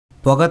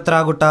పొగ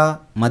త్రాగుట,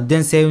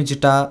 మద్యం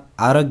సేవించుట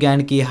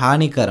ఆరోగ్యానికి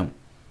హానికరం.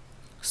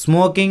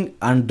 Smoking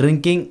and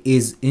drinking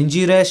is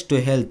injurious to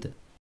health.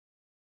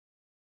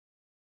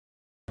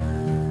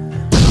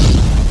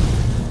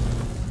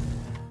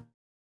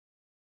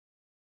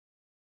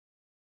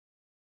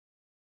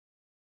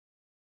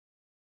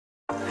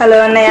 Hello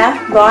అన్నయ్య,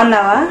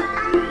 బాగున్నావా?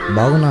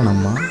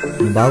 బాగున్నానమ్మా,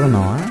 నువ్వు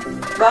బాగున్నావా?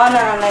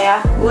 బాగున్నాను అన్నయ్య.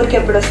 ఊరికి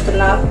ఎప్పుడు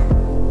వస్తున్నావు?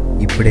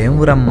 ఇప్పుడేం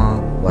ఊరమ్మా,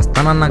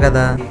 వస్తానన్నా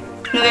కదా.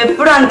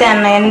 నువ్వెప్పుడు అంతే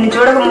అన్నయ్య, నిన్ను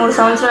చూడక 3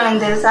 సంవత్సరాలు ఏం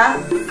తెలుసా?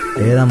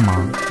 లేదమ్మా,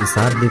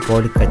 ఈసారి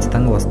దీపావళికి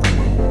ఖచ్చితంగా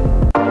వస్తాను.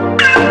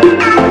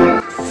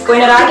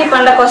 పోయిన రాఖీ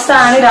పండగ వస్తా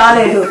అని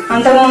రాలేదు,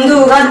 అంతకుముందు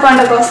ఉగాది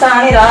పండగ వస్తా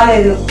అని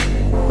రాలేదు.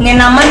 నేను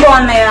నమ్మను పో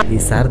అన్నయ్య.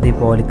 ఈసారి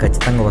దీపావళికి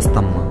ఖచ్చితంగా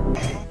వస్తామ్మా.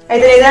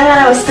 అయితే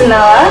నిజంగానే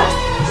వస్తున్నావా?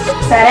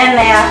 సరే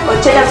అన్నయ్య,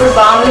 వచ్చేటప్పుడు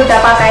బాంబులు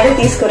టపాకాయలు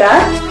తీసుకురా.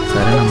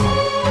 సరేనమ్మా,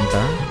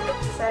 ఉంటా.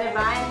 సరే,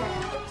 బాయ్ అన్నయ్య.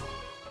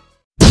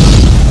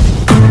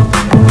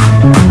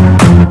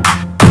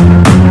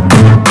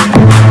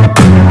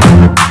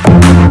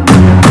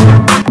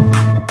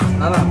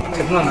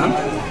 చెప్తున్నా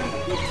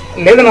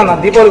లేదు నాన్న,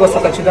 దీపావళికి వస్తా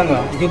ఖచ్చితంగా.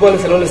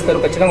 దీపావళికి సెలవులు ఇస్తారు,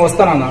 ఖచ్చితంగా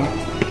వస్తానన్నా.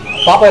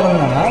 పాప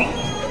ఏదన్నా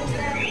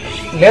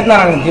లేదు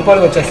నాన్న, నేను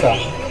దీపావళికి వచ్చేస్తా,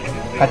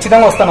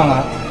 ఖచ్చితంగా వస్తానన్నా.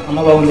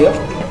 అన్న బాగుంది,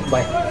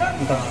 బాయ్,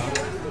 ఉంటా.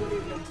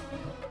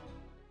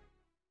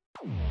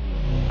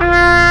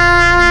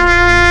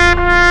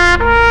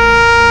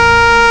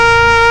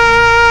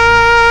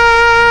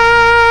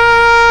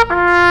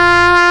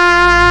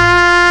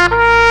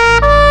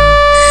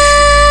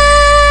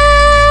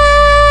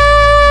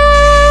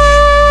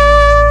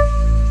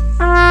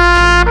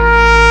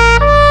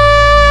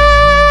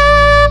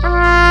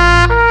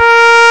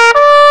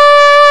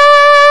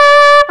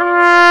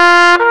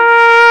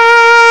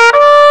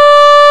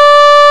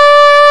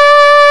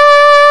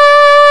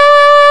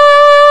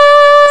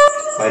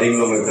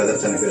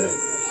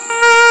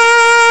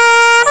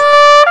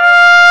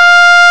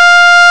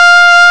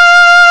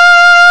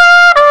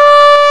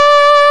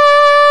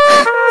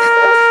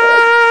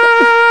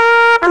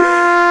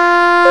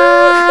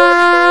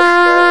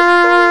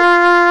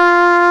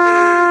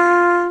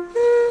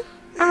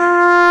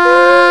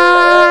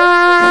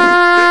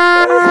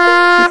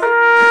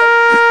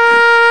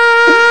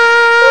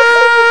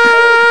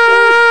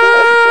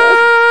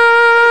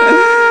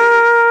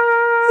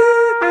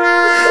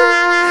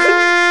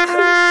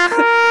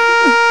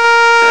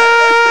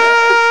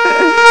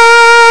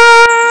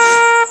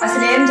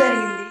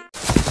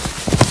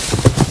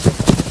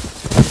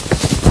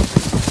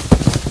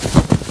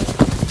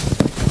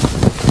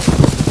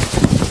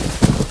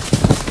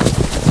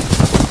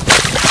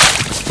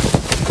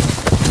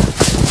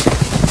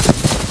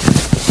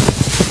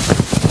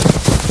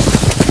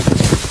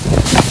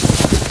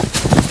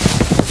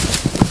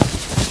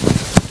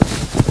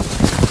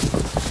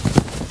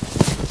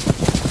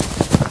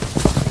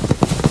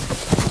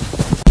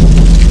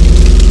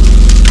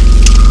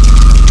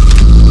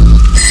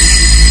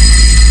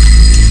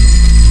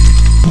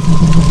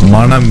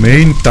 మన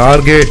మెయిన్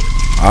టార్గెట్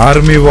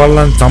ఆర్మీ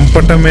వాళ్ళని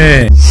చంపటమే.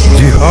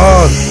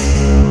 జిహాద్.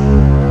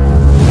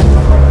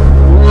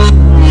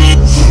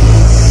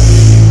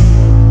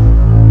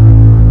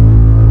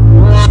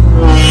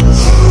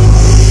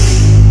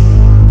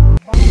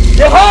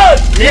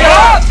 జిహాద్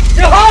జిహాద్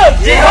జిహాద్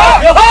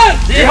జిహాద్ జిహాద్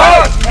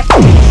జిహాద్.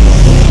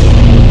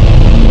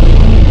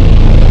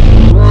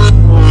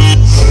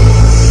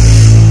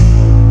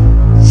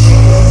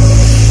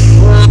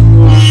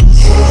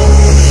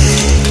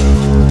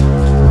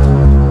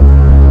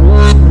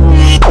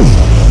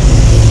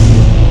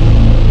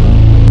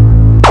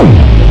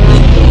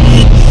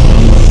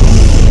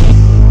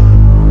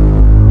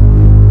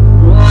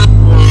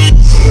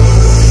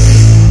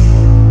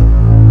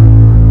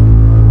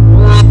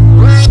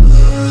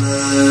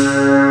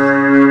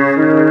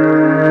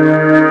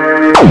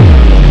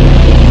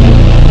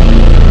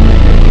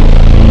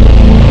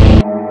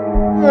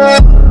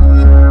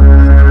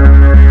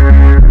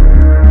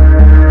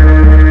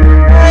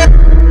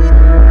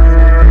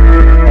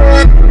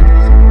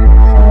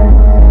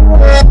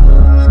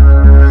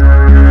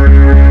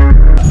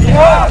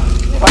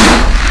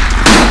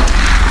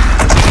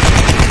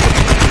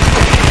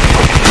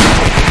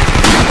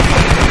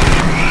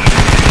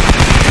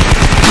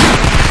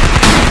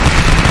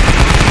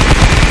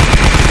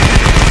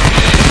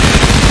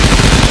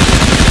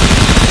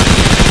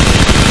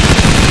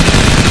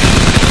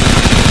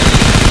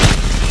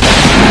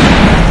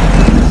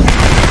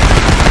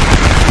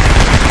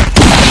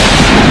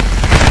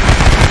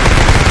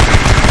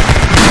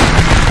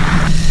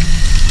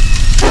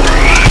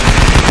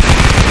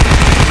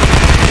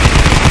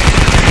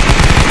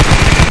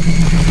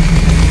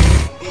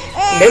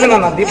 లేదు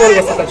నాన్న, దీపావళికి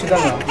వస్తా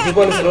ఖచ్చితంగా.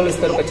 దీపావళికి సెలవులు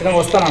ఇస్తారు, ఖచ్చితంగా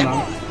వస్తానన్నా.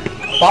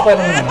 పాప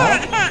ఏదన్నా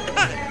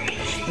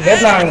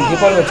లేదు నాన్న, నేను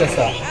దీపావళికి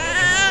వచ్చేస్తా,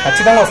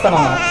 ఖచ్చితంగా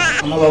వస్తానన్నా.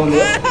 అన్న బాగుంది,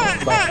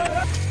 బాయ్.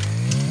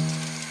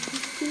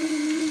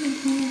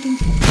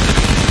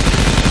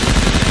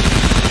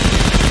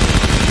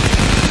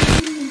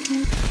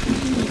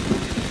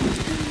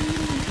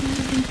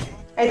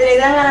 అయితే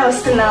నిజంగానే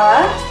వస్తున్నావా?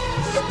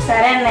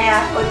 సరే అన్నయ్య,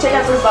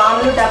 వచ్చేటప్పుడు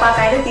బాంబులు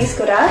టపాకాయలు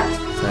తీసుకురా.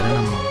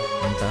 సరేనమ్మా,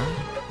 ఉంటా.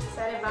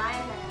 సరే, బాయ్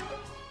అన్నయ్య.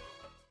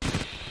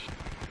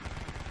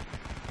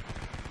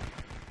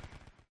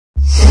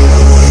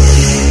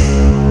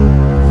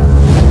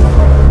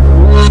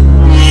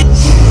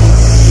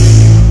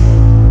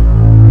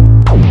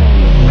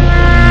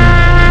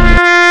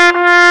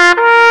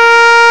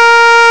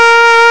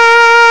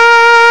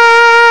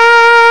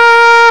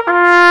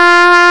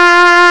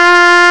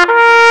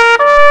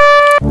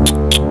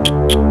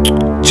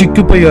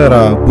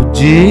 చిక్కిపోయారా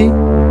బుజ్జి?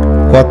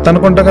 కొత్త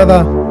అనుకుంటా కదా.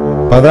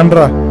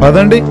 పదండ్రా,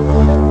 పదండి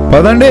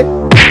పదండి.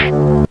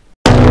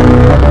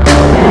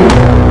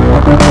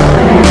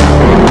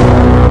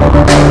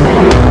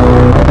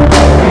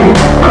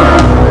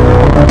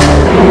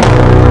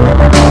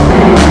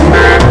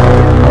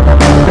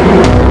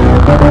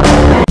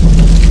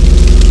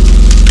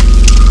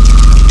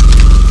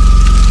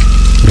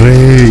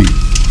 రేయ్,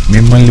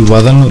 మిమ్మల్ని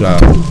వదనురా.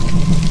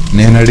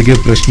 నేను అడిగే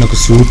ప్రశ్నకు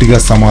సూటిగా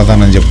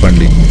సమాధానం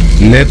చెప్పండి,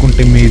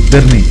 లేకుంటే మీ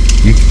ఇద్దరిని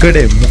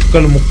ఇక్కడే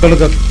ముక్కలు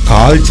ముక్కలుగా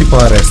కాల్చి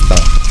పారేస్తా.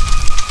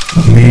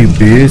 మీ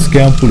బేస్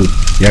క్యాంపులు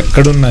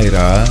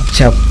ఎక్కడున్నాయిరా?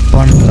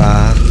 చెప్పండ్రా.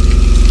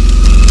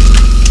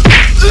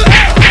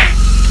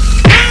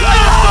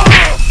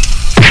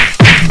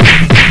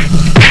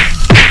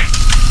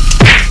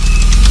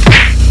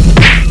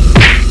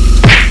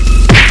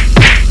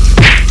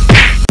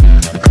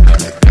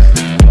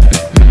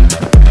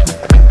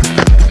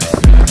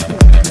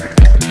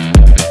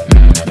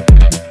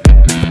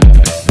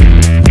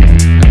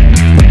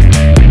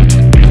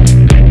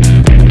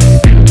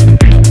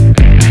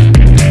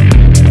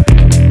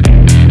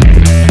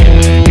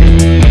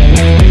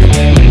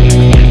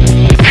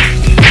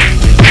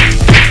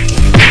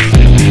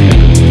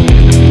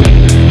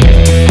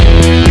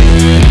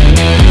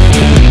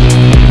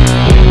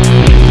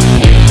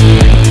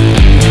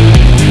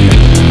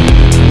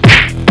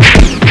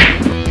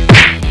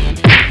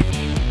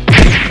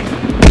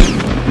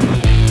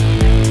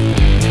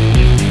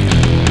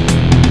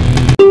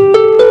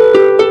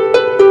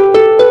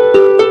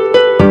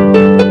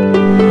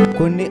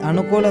 కొన్ని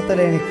అనుకూలత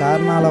లేని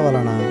కారణాల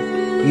వలన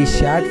ఈ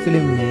షార్ట్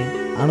ఫిలింని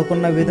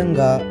అనుకున్న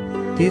విధంగా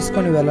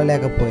తీసుకొని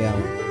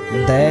వెళ్ళలేకపోయాము.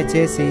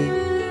 దయచేసి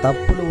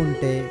తప్పులు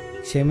ఉంటే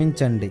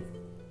క్షమించండి.